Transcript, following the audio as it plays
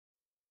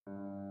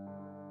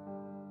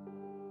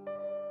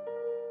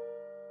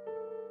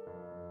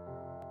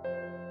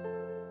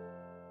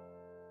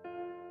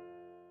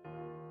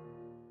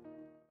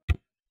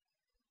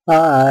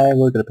Hi,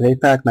 we're gonna play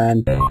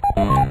Pac-Man.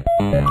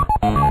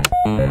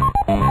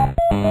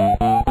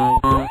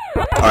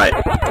 Alright,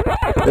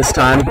 this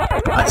time,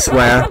 I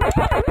swear,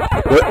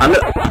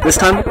 this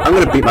time, I'm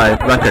gonna beat my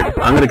record.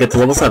 I'm gonna get to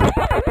level 7.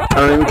 I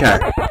don't even care.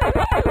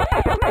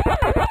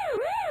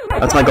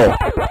 That's my goal.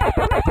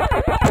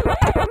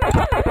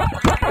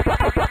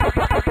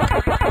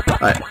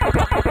 Alright.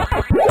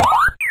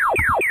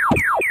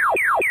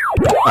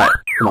 Alright,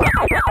 come on.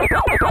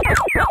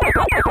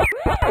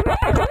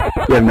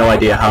 You have no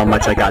idea how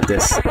much I got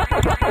this.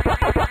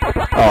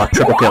 Oh,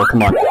 triple kill,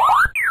 come on.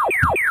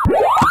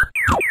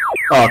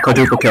 Oh,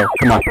 quadruple kill,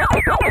 come on.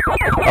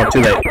 Oh, too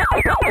late.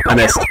 I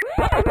missed.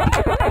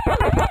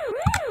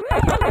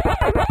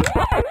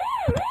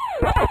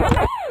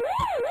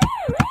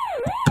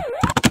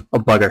 Oh,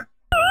 bugger.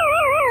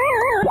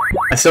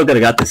 I still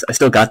got this. I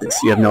still got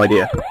this. You have no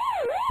idea.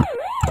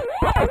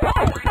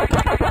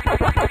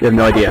 You have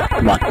no idea.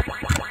 Come on.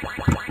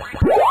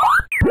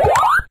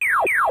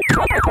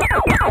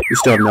 You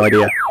still have no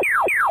idea.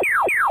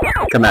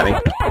 Come at me.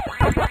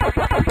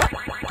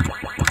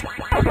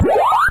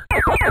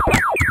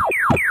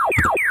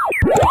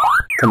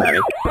 Come at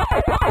me.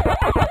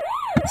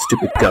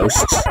 Stupid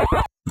ghosts.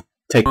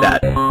 Take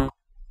that.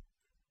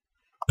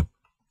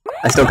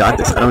 I still got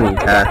this. I don't even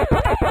care.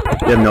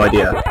 You have no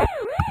idea.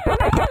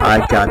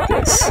 I got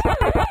this.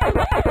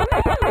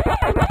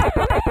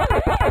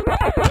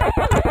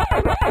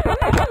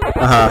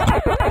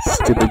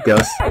 Stupid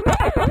ghost.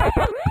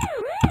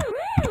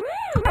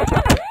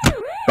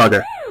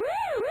 Bugger.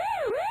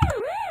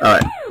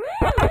 Alright.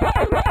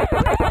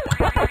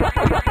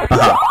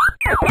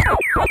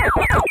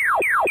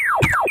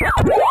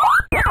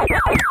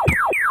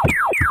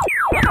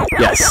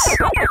 Yes.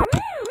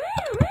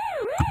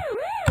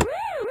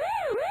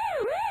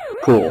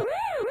 Cool.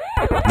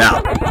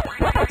 Now,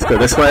 let's go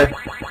this way.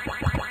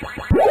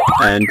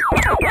 And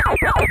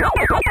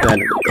then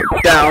we'll go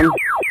down.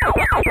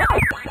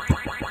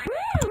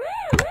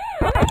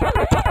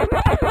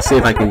 See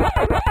if I can...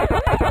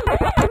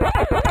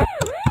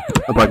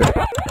 Oh, bugger.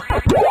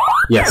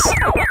 Yes.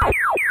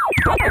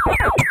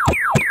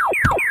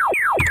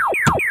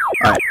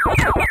 Alright.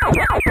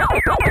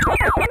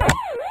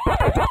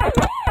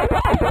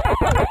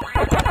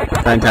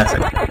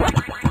 Fantastic.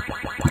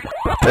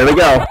 There we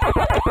go.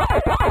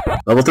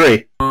 Level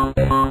 3.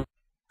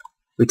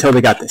 We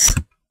totally got this.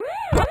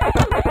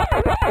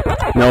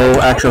 No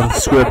actual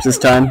scripts this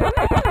time.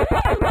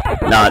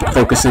 Not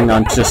focusing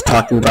on just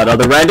talking about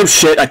other random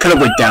shit. I could've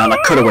went down.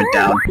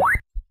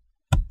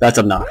 That's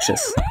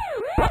obnoxious.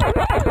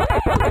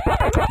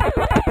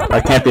 I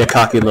can't be a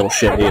cocky little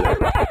shit either.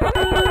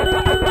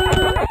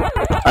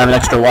 I have an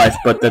extra life,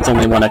 but that's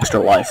only one extra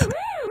life.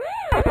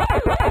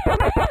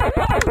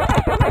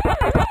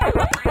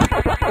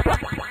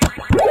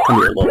 Come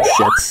here, little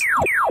shits.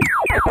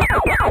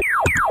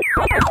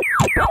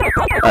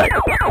 Alright,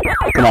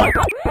 come on.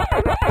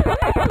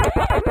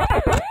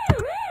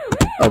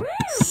 Oh,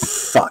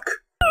 fuck.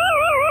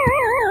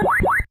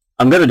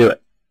 I'm gonna do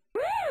it.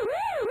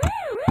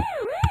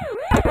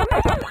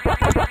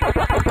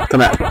 Come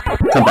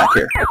back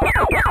here.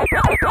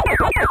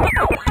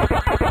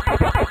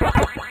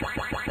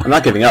 I'm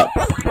not giving up.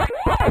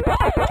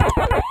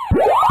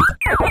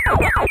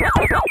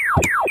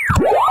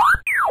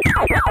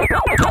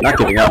 Not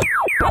giving up.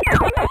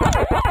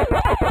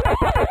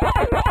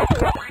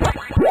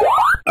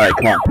 Alright,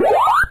 come on.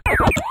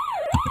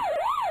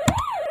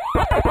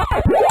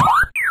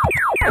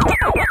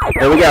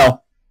 There we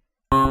go.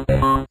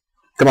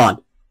 Come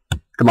on.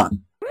 Come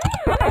on.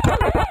 I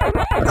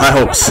have high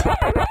hopes.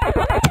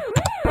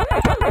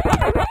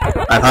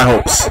 I have high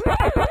hopes.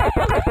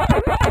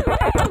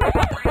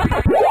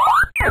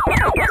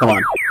 Come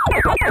on.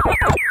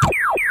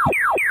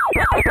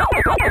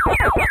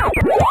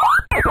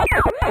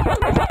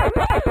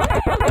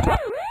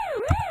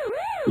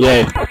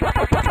 Yay.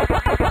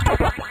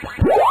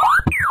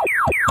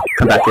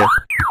 Come back here.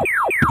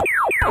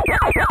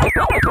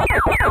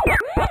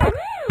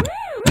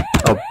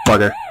 Oh,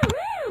 bugger.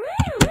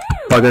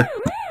 Bugger.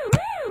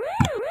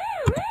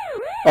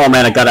 Oh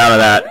man, I got out of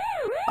that.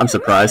 I'm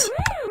surprised.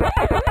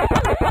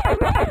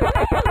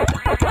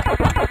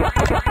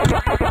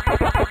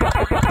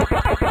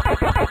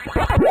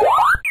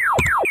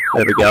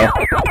 There we go.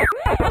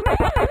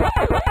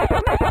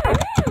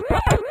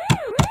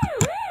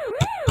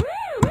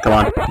 Come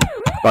on.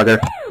 Bugger.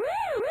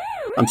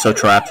 I'm so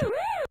trapped.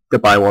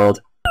 Goodbye,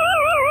 world.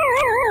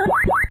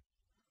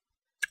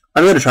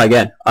 I'm gonna try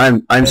again.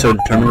 I'm so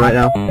determined right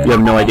now. You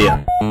have no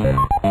idea.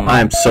 I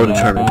am so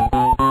determined.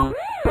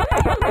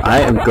 I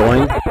am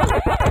going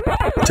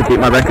to beat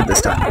my record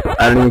this time.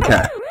 I don't even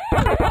care.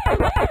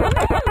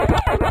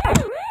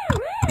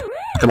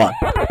 Come on.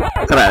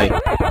 Come at me.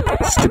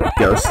 Stupid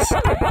ghosts.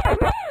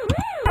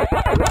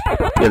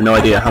 You have no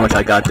idea how much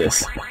I got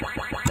this.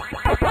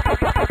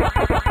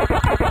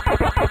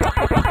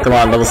 Come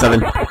on, level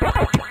 7.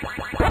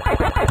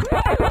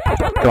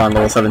 Come on,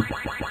 level 7.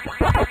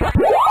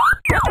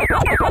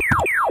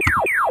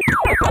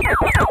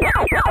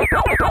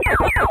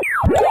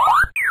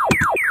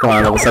 Come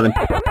on, level 7.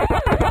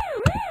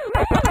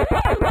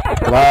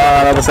 Come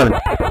on, level 7.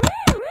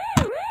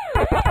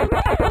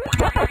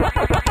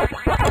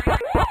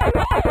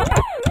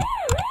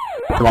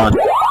 Come on.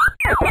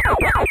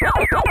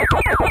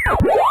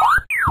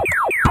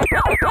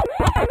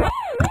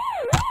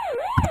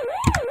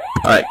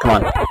 Alright, come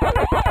on.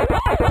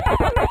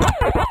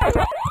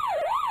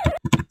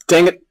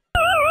 Dang it!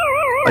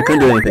 I couldn't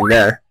do anything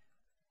there.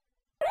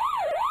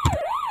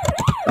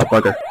 Oh,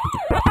 bugger.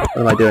 What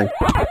am I doing?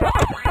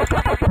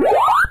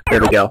 There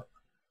we go.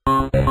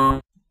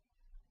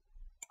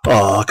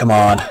 Oh, come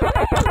on.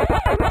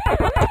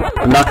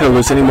 I'm not gonna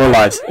lose any more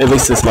lives, at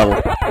least this level.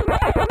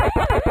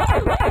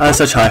 I have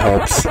such high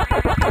hopes.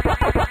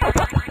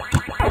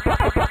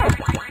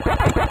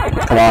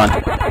 Come on.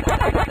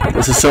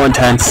 This is so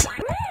intense.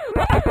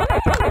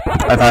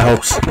 I have high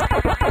hopes.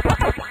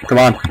 Come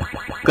on.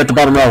 Get the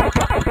bottom row.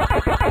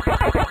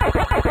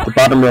 The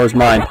bottom row is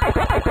mine.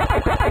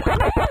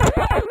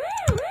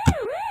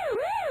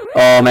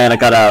 Oh man, I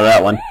got out of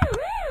that one.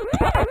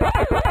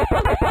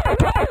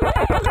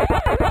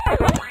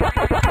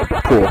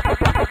 Cool.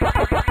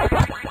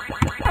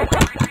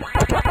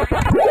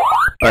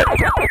 Alright.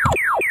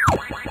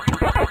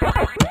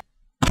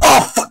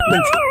 Oh, fuck me!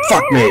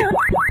 Fuck me!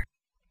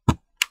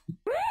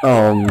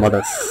 Oh,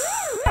 mother...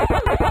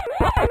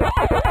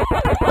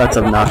 That's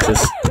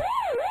obnoxious.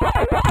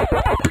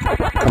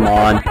 Come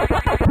on.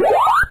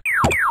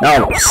 Now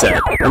I'm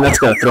upset, and that's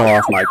gonna throw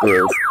off my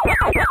groove.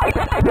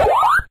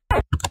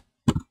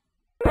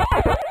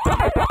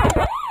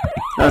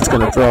 That's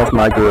gonna throw off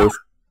my groove.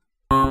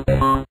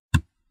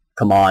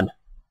 Come on.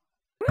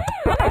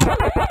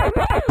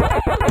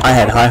 I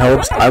had high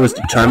hopes, I was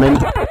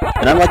determined,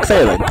 and I'm like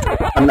failing.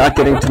 I'm not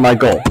getting to my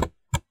goal.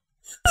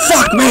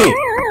 Fuck me!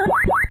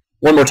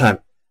 One more time.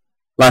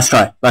 Last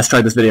try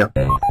this video.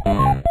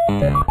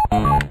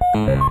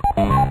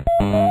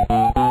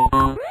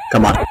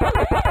 Come on.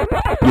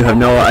 You have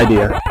no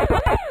idea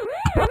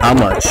how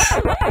much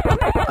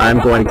I'm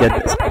going to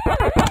get this.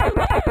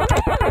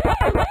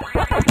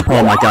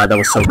 Oh my god, that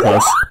was so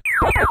close.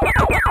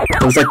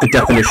 It was like the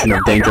definition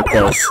of danger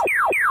close.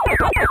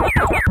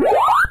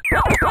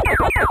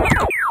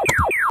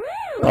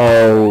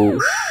 Oh,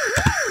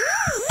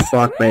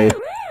 fuck me.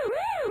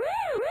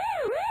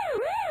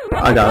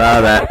 I got out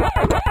of that.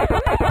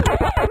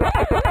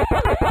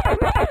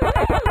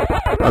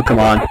 Oh, come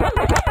on.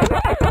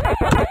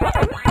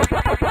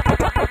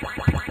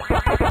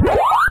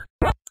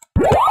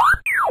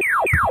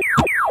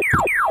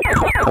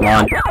 Come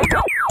on.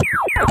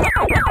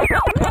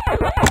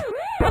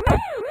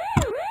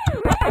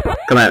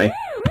 Come at me.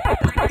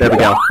 There we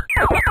go.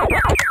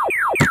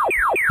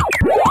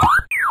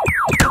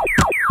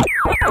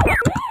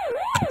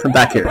 Come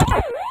back here.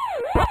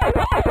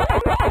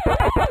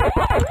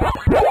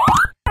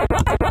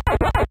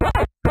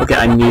 Okay,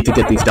 I need to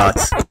get these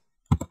dots.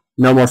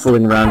 No more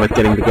fooling around with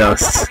getting the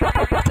ghosts.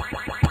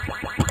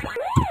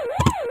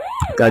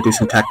 Gotta do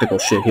some tactical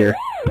shit here.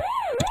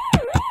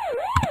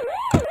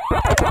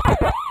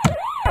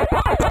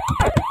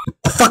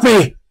 Fuck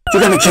me! You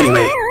gotta be kidding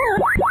me!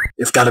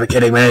 You've gotta be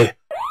kidding me!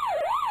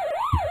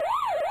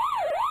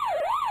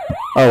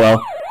 Oh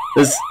well.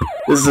 This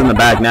is in the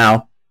bag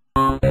now.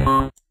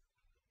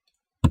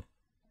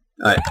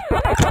 Alright.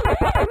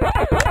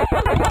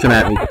 Come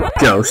at me,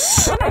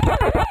 ghosts.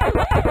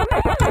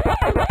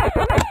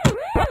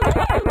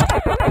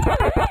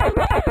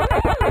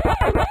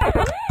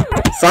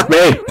 Fuck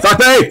me! Fuck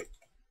me!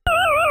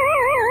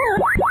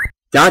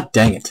 God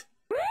dang it.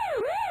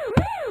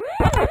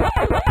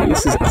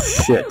 Pieces of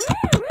shit.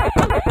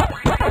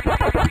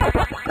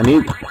 I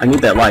need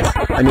that life.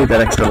 I need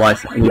that extra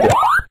life. I need it.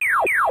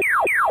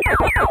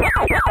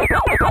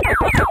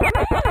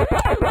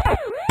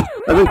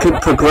 I've been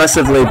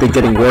progressively been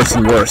getting worse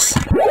and worse.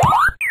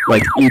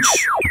 Like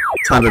each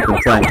time I've been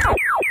playing.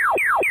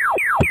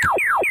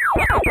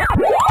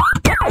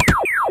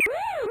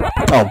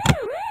 Oh.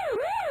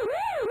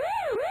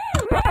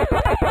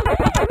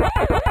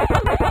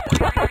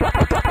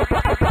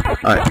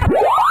 Alright.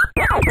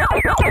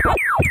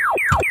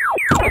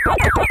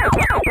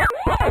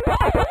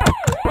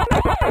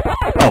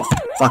 Oh,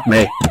 fuck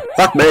me.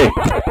 Fuck me!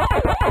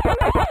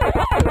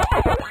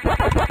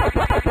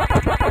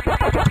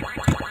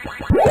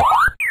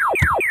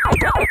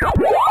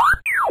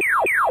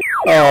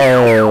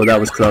 Oh, that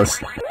was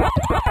close.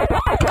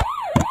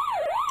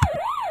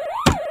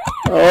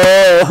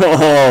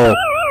 Oh,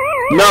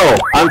 no!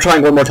 I'm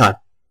trying one more time.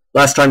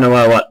 Last time, no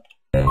matter what.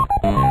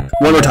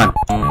 One more time.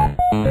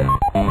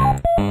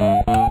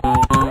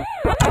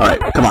 Alright,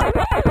 come on.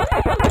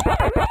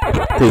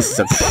 Pieces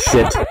of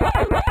shit.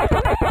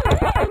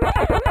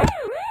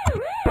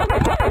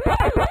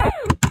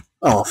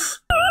 Oh,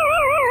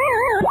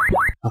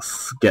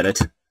 forget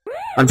it.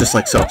 I'm just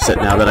like so upset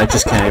now that I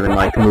just can't even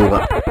like move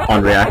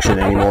on reaction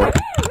anymore.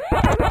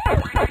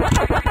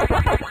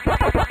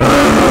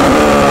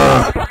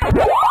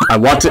 I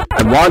want to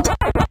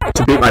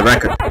beat my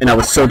record, and I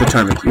was so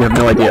determined. You have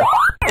no idea.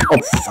 Oh,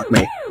 fuck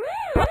me.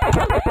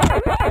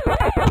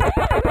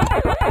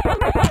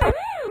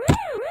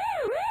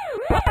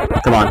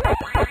 Come on.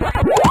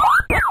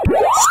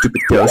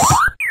 Stupid ghosts.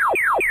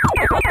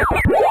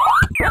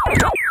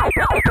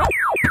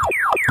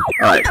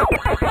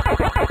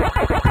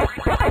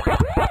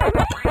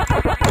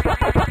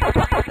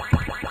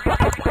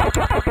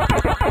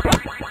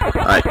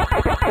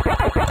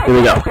 Here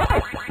we go.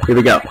 Here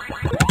we go.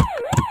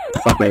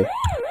 Fuck me.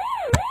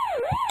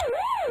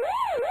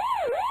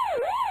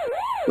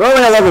 We're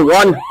only at level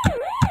 1.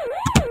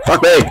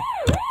 Fuck me.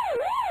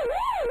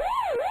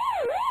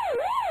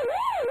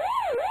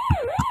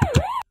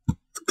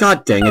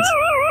 God dang it.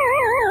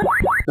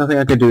 Nothing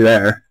I could do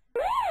there.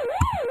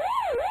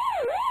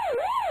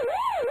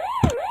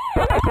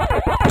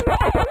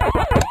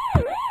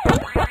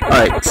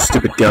 Alright,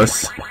 stupid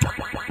ghosts.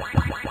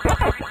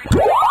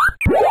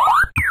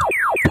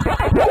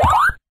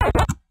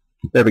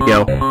 There we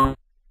go.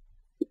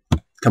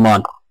 Come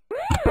on.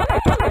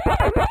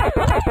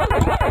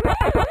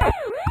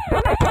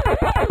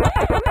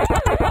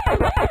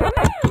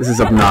 This is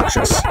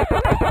obnoxious.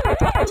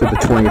 To the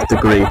 20th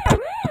degree.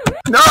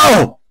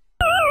 No!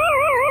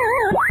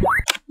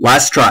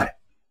 Last try.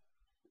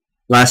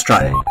 Last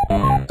try.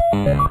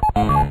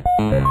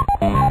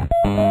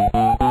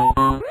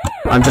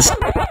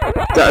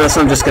 That's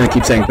what I'm just gonna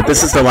keep saying, but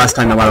this is the last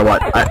time no matter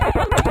what.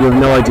 You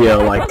have no idea,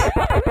 like...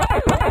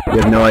 You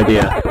have no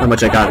idea how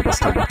much I got it this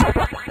time.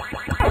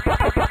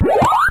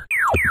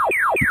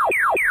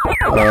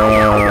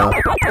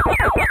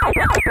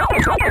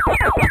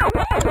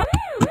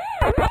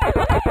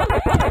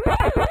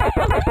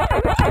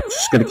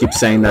 Just gonna keep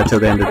saying that till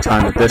the end of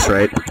time at this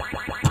rate.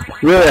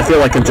 Really, I feel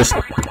like I'm just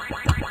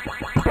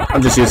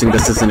using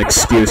this as an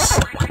excuse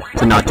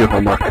to not do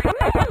homework.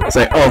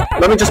 Say, oh,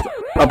 let me just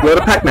upload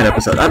a Pac-Man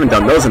episode. I haven't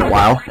done those in a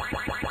while.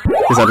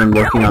 Because I've been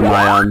working on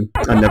my, on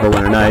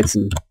Neverwinter Nights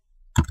and,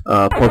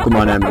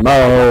 Pokemon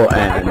MMO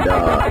and,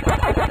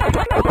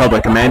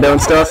 Republic Commando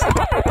and stuff.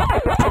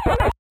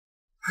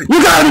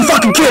 You gotta be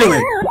fucking kidding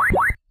me!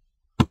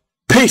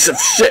 Piece of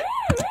shit!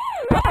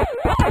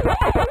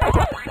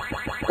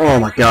 Oh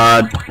my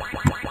god.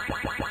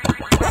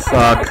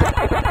 Fuck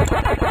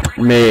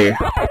me.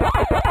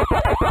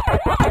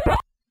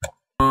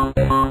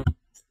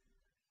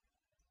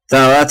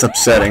 Now that's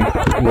upsetting,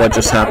 what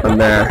just happened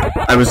there.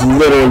 I was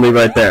literally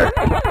right there.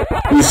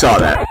 You saw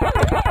that.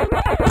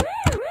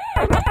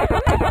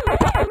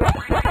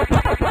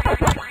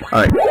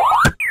 Alright.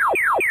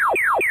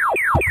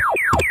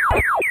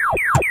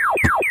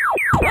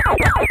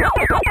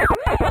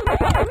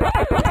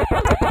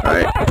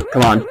 Alright,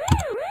 come on.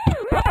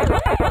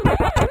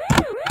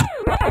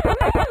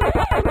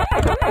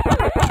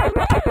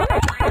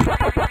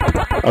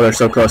 Oh, they're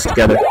so close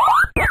together.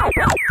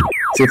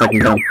 See if I can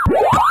get them.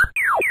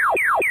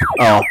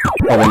 Oh,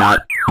 probably not.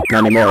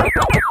 Not anymore.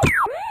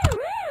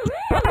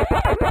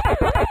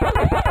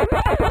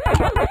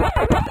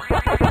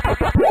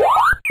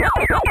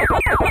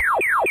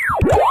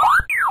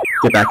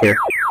 Get back here.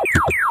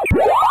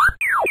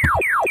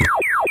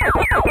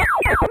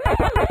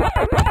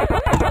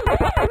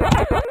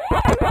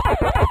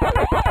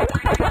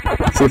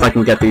 See if I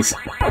can get these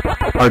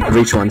hard to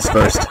reach ones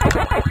first.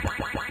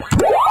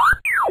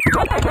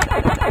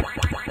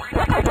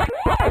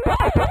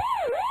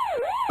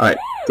 Alright,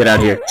 get out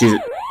of here. Jesus.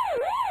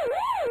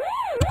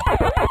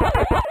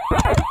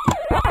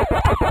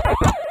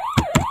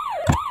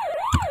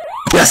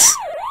 Yes!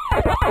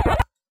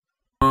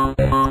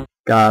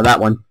 Got that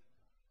one.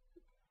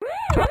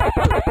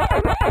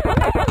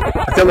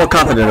 I feel more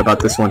confident about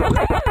this one.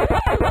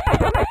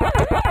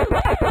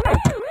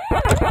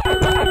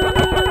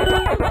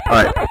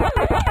 Alright.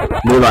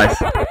 New life.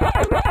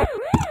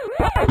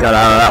 Got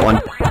out of that one.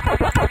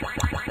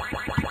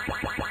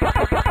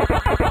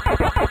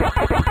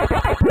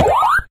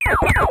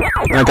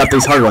 And I got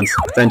these hard ones.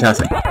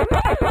 Fantastic.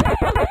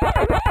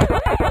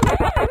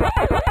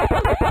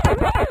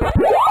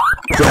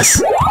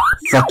 Yes!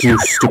 Fuck you,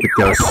 stupid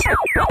ghost.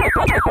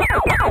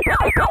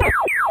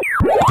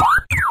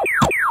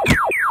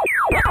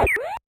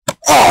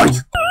 Oh,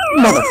 you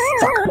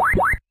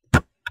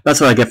motherfucker!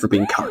 That's what I get for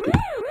being cocky.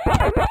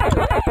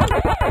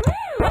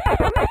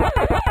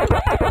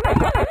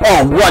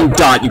 Oh, 1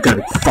 dot! You gotta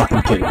be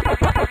fucking kidding me.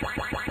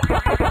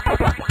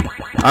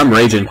 I'm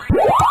raging.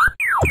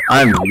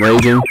 I'm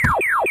raging.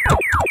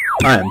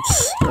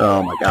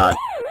 Oh my god.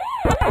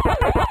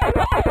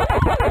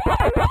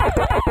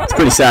 It's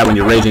pretty sad when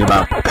you're raging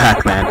about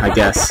Pac-Man, I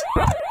guess.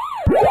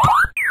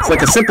 It's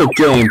like a simple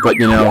game, but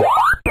you know,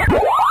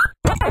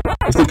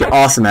 you think you're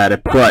awesome at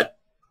it, but,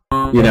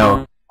 you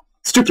know,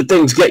 stupid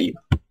things get you,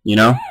 you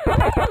know?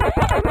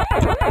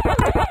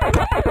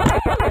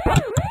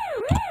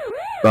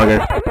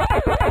 Bugger.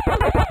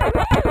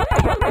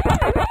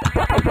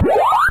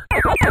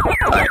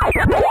 Alright.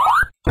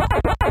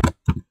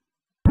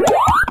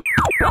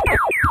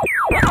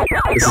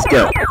 This is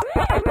good.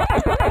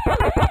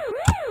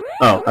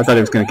 Oh, I thought he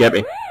was gonna get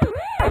me.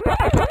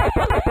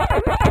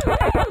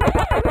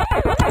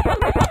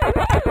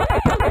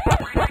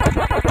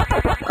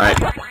 Alright.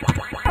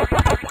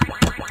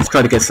 Let's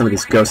try to get some of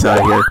these ghosts out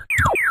of here.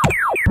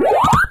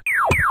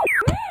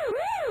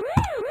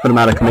 Put them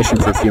out of commission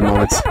for a few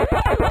moments.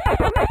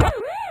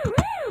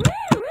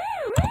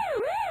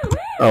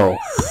 Oh.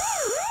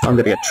 I'm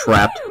gonna get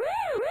trapped.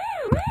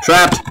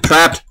 Trapped!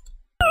 Trapped!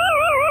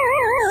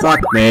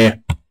 Fuck me.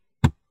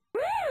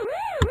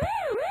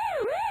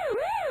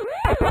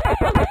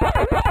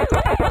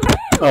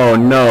 Oh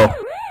no.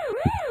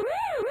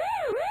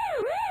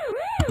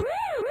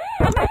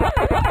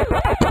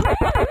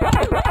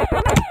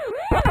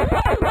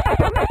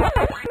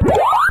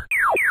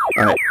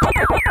 Alright.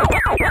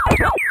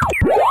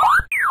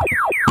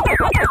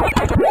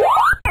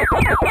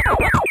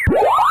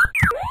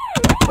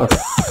 Oh,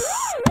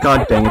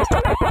 God dang it.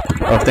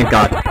 Oh, thank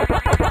God.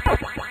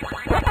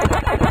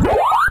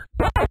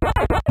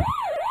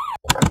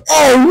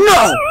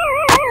 Oh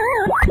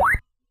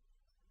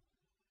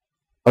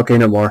no! Okay,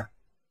 no more.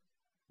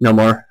 No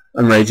more.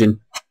 I'm raging.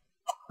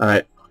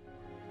 Alright.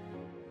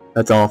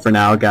 That's all for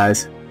now,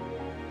 guys.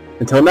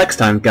 Until next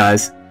time,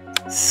 guys.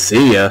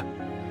 See ya.